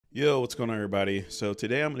Yo, what's going on, everybody? So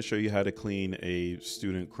today I'm going to show you how to clean a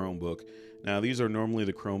student Chromebook. Now, these are normally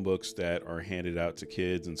the Chromebooks that are handed out to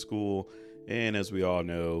kids in school. And as we all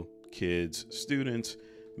know, students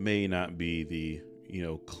may not be the,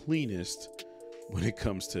 cleanest when it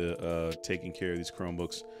comes to taking care of these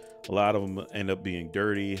Chromebooks. A lot of them end up being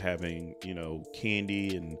dirty, having,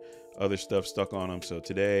 candy and other stuff stuck on them. So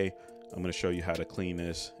today I'm going to show you how to clean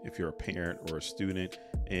this if you're a parent or a student.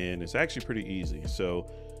 And it's actually pretty easy.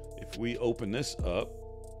 So if we open this up,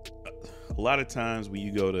 a lot of times when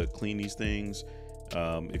you go to clean these things,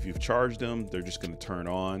 if you've charged them, they're just going to turn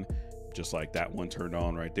on, just like that one turned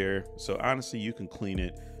on right there. So honestly, you can clean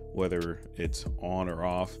it whether it's on or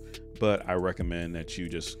off, but I recommend that you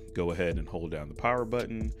just go ahead and hold down the power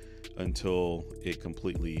button until it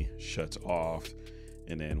completely shuts off.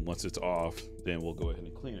 And then once it's off, then we'll go ahead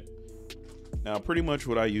and clean it. Now, pretty much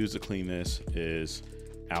what I use to clean this is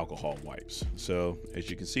alcohol wipes. So as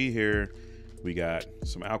you can see here, we got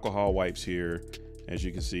some alcohol wipes here. As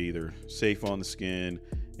you can see, they're safe on the skin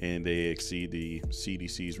and they exceed the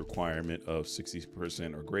CDC's requirement of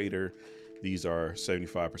 60% or greater. These are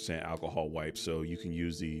 75% alcohol wipes, so you can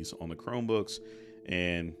use these on the Chromebooks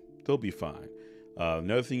and they'll be fine.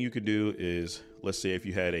 Another thing you could do is, let's say if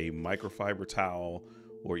you had a microfiber towel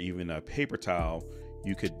or even a paper towel,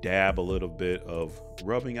 you could dab a little bit of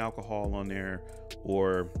rubbing alcohol on there,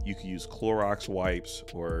 or you could use Clorox wipes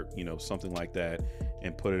or, something like that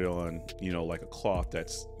and put it on, like a cloth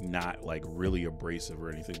that's not like really abrasive or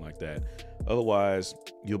anything like that. Otherwise,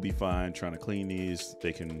 you'll be fine trying to clean these.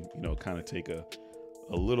 They can, kind of take a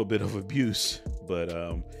little bit of abuse, but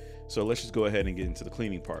so let's just go ahead and get into the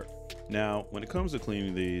cleaning part. Now, when it comes to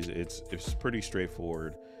cleaning these, it's pretty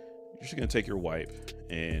straightforward. You're just gonna take your wipe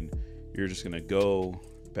and you're just gonna go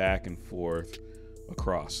back and forth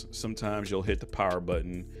across. Sometimes you'll hit the power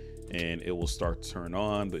button and it will start to turn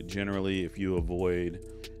on, but generally if you avoid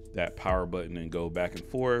that power button and go back and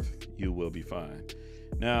forth, you will be fine.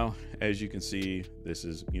 Now, as you can see, this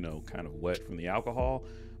is, kind of wet from the alcohol,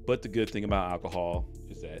 but the good thing about alcohol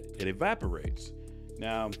is that it evaporates.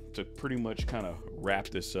 Now, to pretty much kind of wrap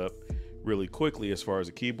this up really quickly as far as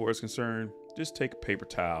the keyboard is concerned, just take a paper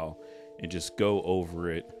towel and just go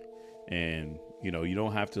over it. And you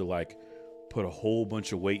don't have to like put a whole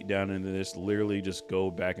bunch of weight down into this. Literally just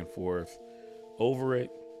go back and forth over it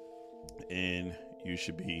and you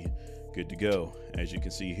should be good to go. As you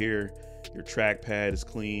can see here, your trackpad is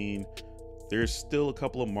clean. There's still a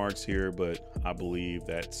couple of marks here, but I believe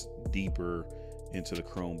that's deeper into the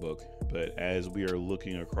Chromebook. But as we are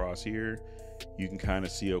looking across here, you can kind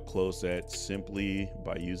of see up close that simply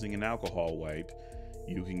by using an alcohol wipe,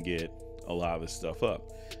 you can get a lot of this stuff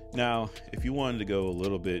up. Now, if you wanted to go a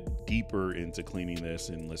little bit deeper into cleaning this,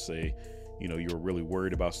 and let's say, you're really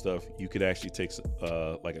worried about stuff, you could actually take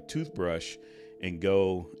like a toothbrush and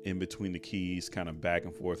go in between the keys, kind of back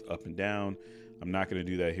and forth, up and down. I'm not going to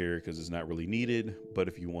do that here because it's not really needed, but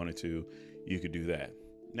if you wanted to, you could do that.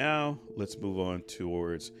 Now, let's move on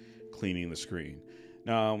towards cleaning the screen.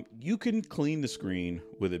 Now, you can clean the screen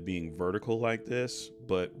with it being vertical like this,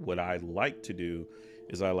 but what I like to do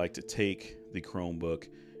is I like to take the Chromebook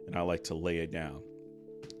and I like to lay it down.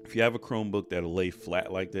 If you have a Chromebook that'll lay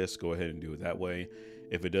flat like this, go ahead and do it that way.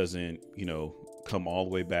 If it doesn't, come all the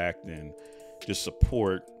way back, then just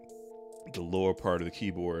support the lower part of the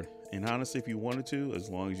keyboard. And honestly, if you wanted to, as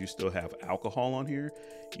long as you still have alcohol on here,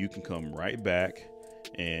 you can come right back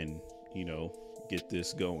and, get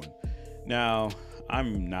this going. Now,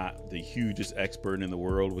 I'm not the hugest expert in the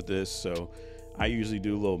world with this, so I usually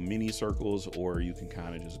do little mini circles, or you can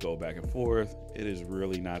kind of just go back and forth. It is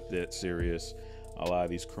really not that serious. A lot of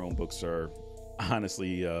these Chromebooks are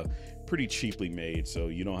honestly pretty cheaply made, so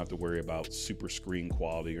you don't have to worry about super screen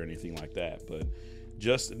quality or anything like that, but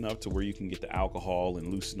just enough to where you can get the alcohol and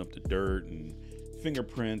loosen up the dirt and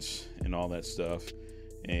fingerprints and all that stuff.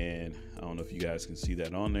 And I don't know if you guys can see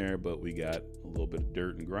that on there, but we got a little bit of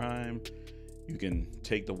dirt and grime. You can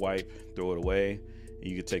take the wipe, throw it away.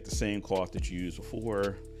 You can take the same cloth that you used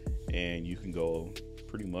before and you can go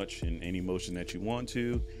pretty much in any motion that you want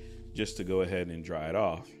to, just to go ahead and dry it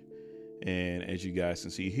off. And as you guys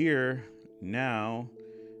can see here, now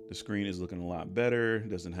the screen is looking a lot better. It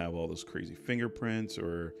doesn't have all those crazy fingerprints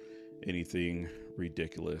or anything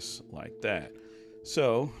ridiculous like that.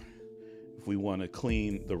 So if we want to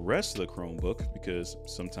clean the rest of the Chromebook, because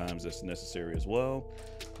sometimes that's necessary as well,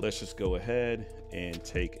 let's just go ahead and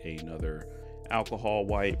take another alcohol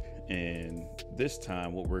wipe. And this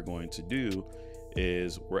time what we're going to do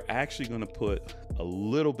is we're actually going to put a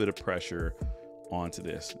little bit of pressure onto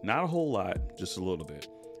this. Not a whole lot, just a little bit.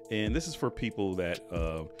 And this is for people that,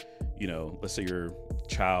 you know, let's say your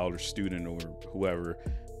child or student or whoever,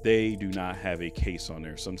 they do not have a case on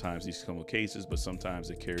there. Sometimes these come with cases, but sometimes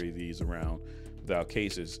they carry these around without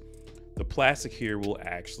cases. The plastic here will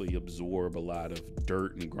actually absorb a lot of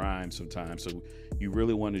dirt and grime sometimes. So you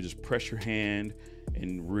really want to just press your hand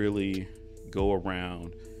and really go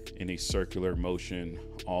around in a circular motion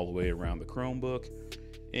all the way around the Chromebook.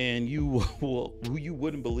 And you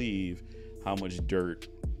wouldn't believe how much dirt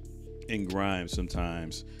and grime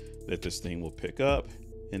sometimes that this thing will pick up.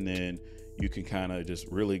 And then you can kind of just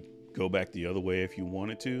really go back the other way if you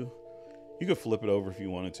wanted to. You could flip it over if you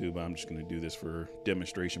wanted to, but I'm just going to do this for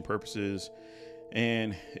demonstration purposes.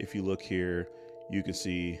 And if you look here, you can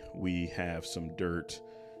see we have some dirt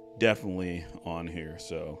definitely on here.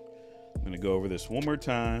 So I'm going to go over this one more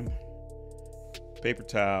time. Paper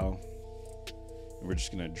towel. And we're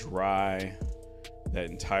just going to dry that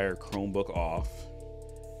entire Chromebook off.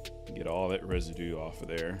 Get all that residue off of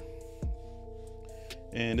there.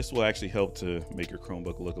 And this will actually help to make your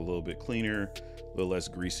Chromebook look a little bit cleaner, a little less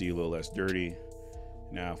greasy, a little less dirty.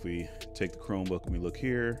 Now, if we take the Chromebook and we look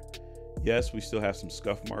here, yes, we still have some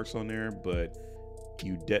scuff marks on there, but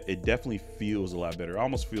it definitely feels a lot better. It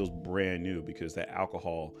almost feels brand new because that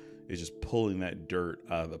alcohol is just pulling that dirt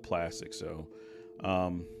out of the plastic. So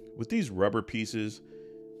with these rubber pieces,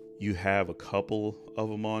 you have a couple of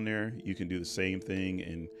them on there. You can do the same thing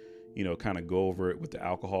and, you know, kind of go over it with the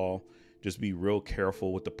alcohol. Just be real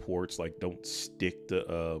careful with the ports. Like, don't stick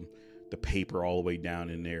the paper all the way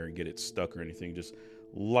down in there and get it stuck or anything. Just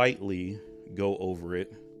lightly go over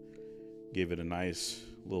it. Give it a nice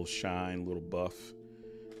little shine, little buff.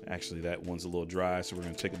 Actually, that one's a little dry, so we're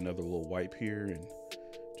going to take another little wipe here and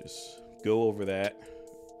just go over that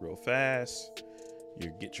real fast.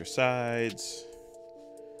 You get your sides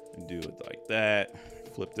and do it like that.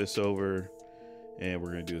 Flip this over, and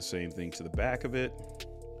we're going to do the same thing to the back of it.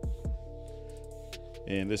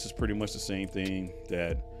 And this is pretty much the same thing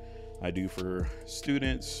that I do for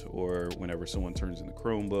students or whenever someone turns in the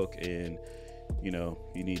Chromebook and, you know,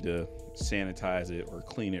 you need to sanitize it or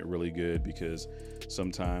clean it really good, because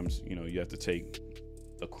sometimes, you know, you have to take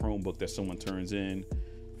a Chromebook that someone turns in,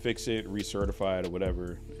 fix it, recertify it or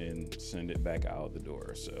whatever, and send it back out the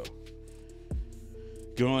door. So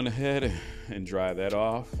go on ahead and dry that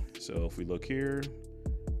off. So if we look here,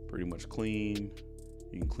 pretty much clean.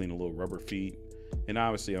 You can clean a little rubber feet. And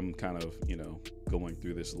obviously I'm kind of, you know, going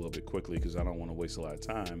through this a little bit quickly because I don't want to waste a lot of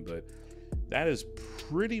time, but that is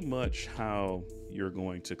pretty much how you're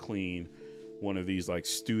going to clean one of these like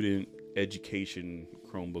student education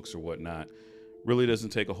Chromebooks or whatnot. Really doesn't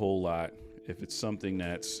take a whole lot. If it's something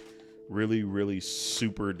that's really, really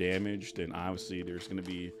super damaged, then obviously there's going to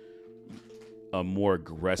be a more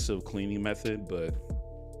aggressive cleaning method, but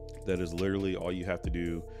that is literally all you have to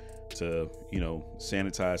do to, you know,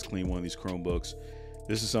 sanitize, clean one of these Chromebooks.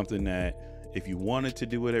 This is something that if you wanted to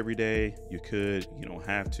do it every day, you could. You don't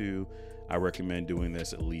have to. I recommend doing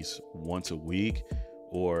this at least once a week,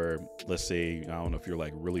 or let's say, I don't know if you're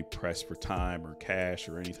like really pressed for time or cash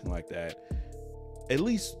or anything like that, at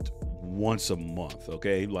least once a month,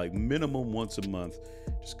 okay? Like minimum once a month.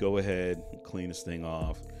 Just go ahead and clean this thing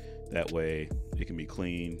off. That way it can be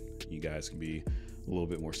clean. You guys can be a little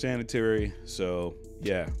bit more sanitary. So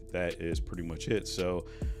yeah, that is pretty much it. So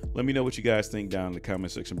let me know what you guys think down in the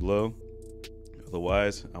comment section below.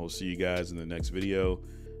 Otherwise, I will see you guys in the next video.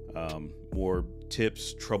 More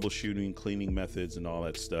tips, troubleshooting, cleaning methods, and all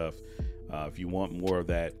that stuff. If you want more of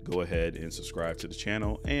that, go ahead and subscribe to the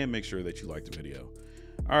channel and make sure that you like the video.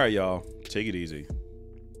 All right, y'all, take it easy.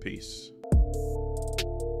 Peace.